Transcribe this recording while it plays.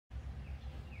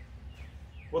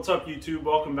What's up YouTube?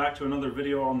 Welcome back to another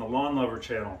video on the Lawn Lover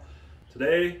channel.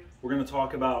 Today we're going to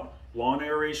talk about lawn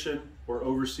aeration or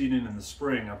overseeding in the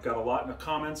spring. I've got a lot of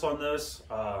comments on this,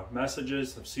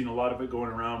 messages. I've seen a lot of it going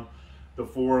around the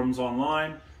forums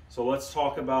online. So let's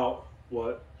talk about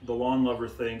what the Lawn Lover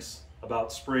thinks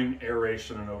about spring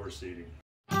aeration and overseeding.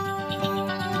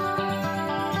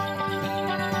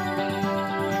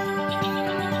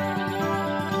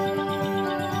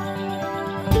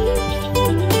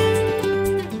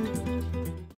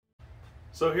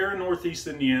 So here in Northeast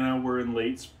Indiana, we're in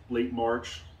late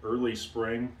March, early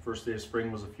spring. First day of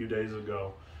spring was a few days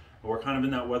ago. We're kind of in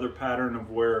that weather pattern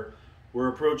of where we're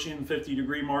approaching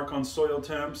 50-degree mark on soil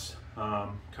temps.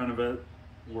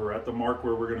 We're at the mark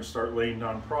where we're going to start laying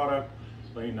down product,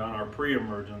 laying down our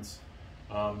pre-emergence.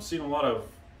 Seen a lot of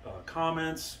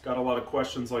comments, got a lot of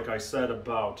questions, like I said,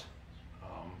 about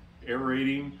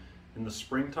aerating in the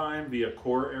springtime via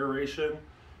core aeration.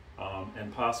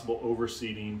 And possible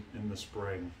overseeding in the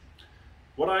spring.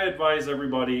 What I advise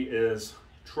everybody is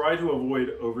try to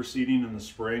avoid overseeding in the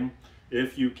spring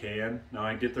if you can. Now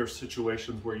I get there's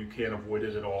situations where you can't avoid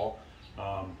it at all.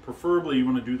 Preferably you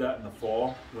want to do that in the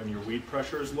fall when your weed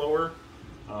pressure is lower.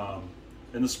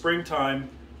 In the springtime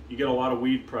you get a lot of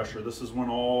weed pressure. This is when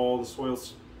all the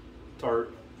soils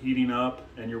start heating up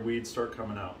and your weeds start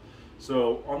coming out.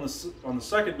 So on the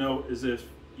second note is if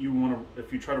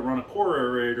you try to run a core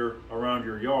aerator around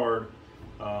your yard,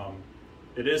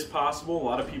 it is possible. A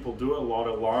lot of people do it. A lot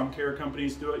of lawn care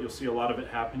companies do it. You'll see a lot of it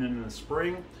happening in the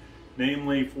spring.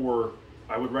 Namely,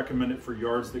 I would recommend it for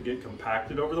yards that get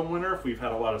compacted over the winter. If we've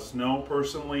had a lot of snow,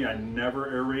 personally, I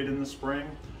never aerate in the spring,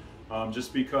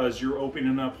 just because you're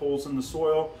opening up holes in the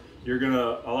soil. You're going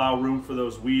to allow room for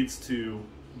those weeds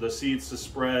the seeds to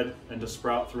spread and to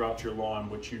sprout throughout your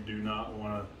lawn, which you do not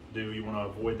want to do. You want to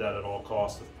avoid that at all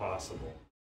costs if possible.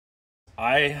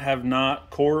 I have not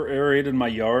core aerated my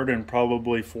yard in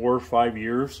probably 4 or 5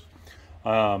 years.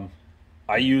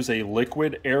 I use a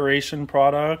liquid aeration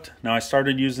product. Now I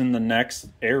started using the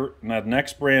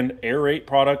N-EXT brand Aerate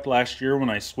product last year when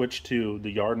I switched to the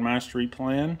Yard Mastery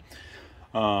plan.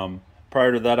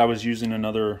 Prior to that I was using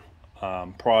another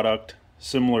product,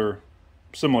 similar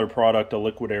product, a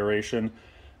liquid aeration.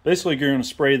 Basically you're going to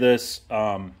spray this.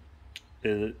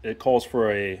 It calls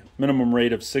for a minimum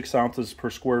rate of 6 ounces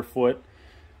per square foot,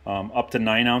 up to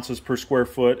 9 ounces per square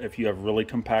foot if you have really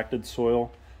compacted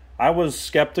soil. I was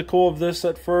skeptical of this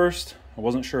at first. I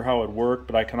wasn't sure how it worked,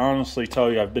 but I can honestly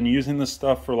tell you I've been using this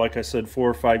stuff for, like I said, 4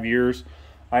 or 5 years.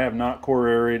 I have not core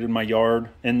aerated my yard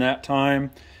in that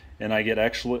time, and I get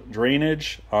excellent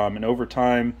drainage. And over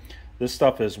time, this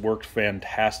stuff has worked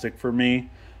fantastic for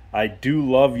me. I do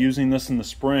love using this in the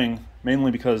spring, mainly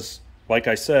because, like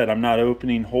I said, I'm not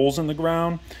opening holes in the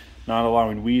ground, not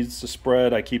allowing weeds to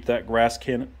spread. I keep that grass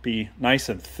canopy nice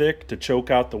and thick to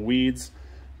choke out the weeds,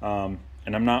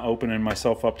 and I'm not opening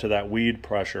myself up to that weed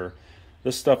pressure.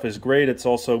 This stuff is great. It's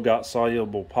also got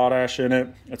soluble potash in it.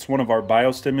 It's one of our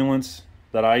biostimulants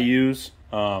that I use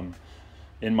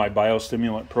in my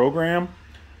biostimulant program,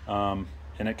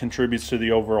 and it contributes to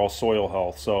the overall soil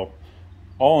health. So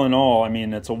all in all, I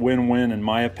mean, it's a win-win in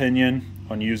my opinion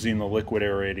on using the liquid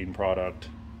aerating product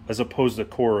as opposed to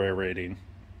core aerating.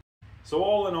 So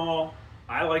all in all,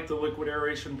 I like the liquid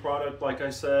aeration product. Like I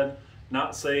said,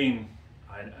 not saying,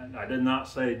 I did not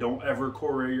say don't ever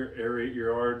core aerate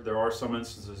your yard. There are some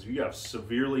instances you have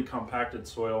severely compacted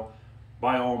soil,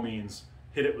 by all means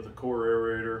hit it with a core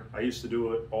aerator. I used to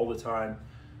do it all the time,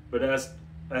 but as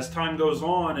time goes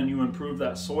on and you improve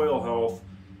that soil health,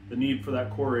 the need for that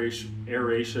core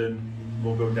aeration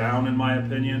will go down, in my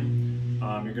opinion.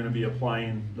 You're going to be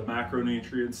applying the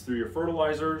macronutrients through your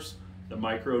fertilizers, the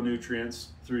micronutrients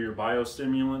through your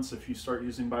biostimulants if you start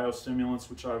using biostimulants,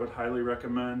 which I would highly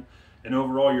recommend. And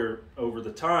overall, over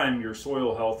the time, your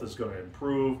soil health is going to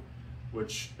improve,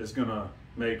 which is going to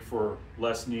make for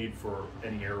less need for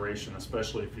any aeration,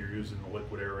 especially if you're using the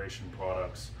liquid aeration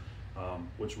products,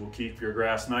 which will keep your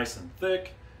grass nice and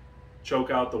thick, choke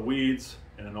out the weeds,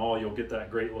 and in all, you'll get that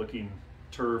great looking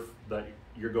turf that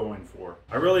you're going for.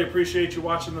 I really appreciate you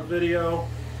watching the video.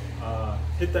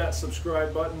 Hit that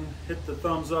subscribe button, hit the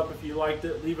thumbs up if you liked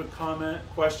it, leave a comment,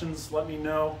 questions, let me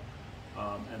know.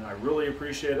 And I really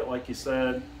appreciate it, like you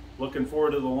said. Looking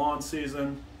forward to the lawn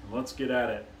season, and let's get at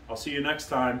it. I'll see you next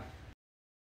time.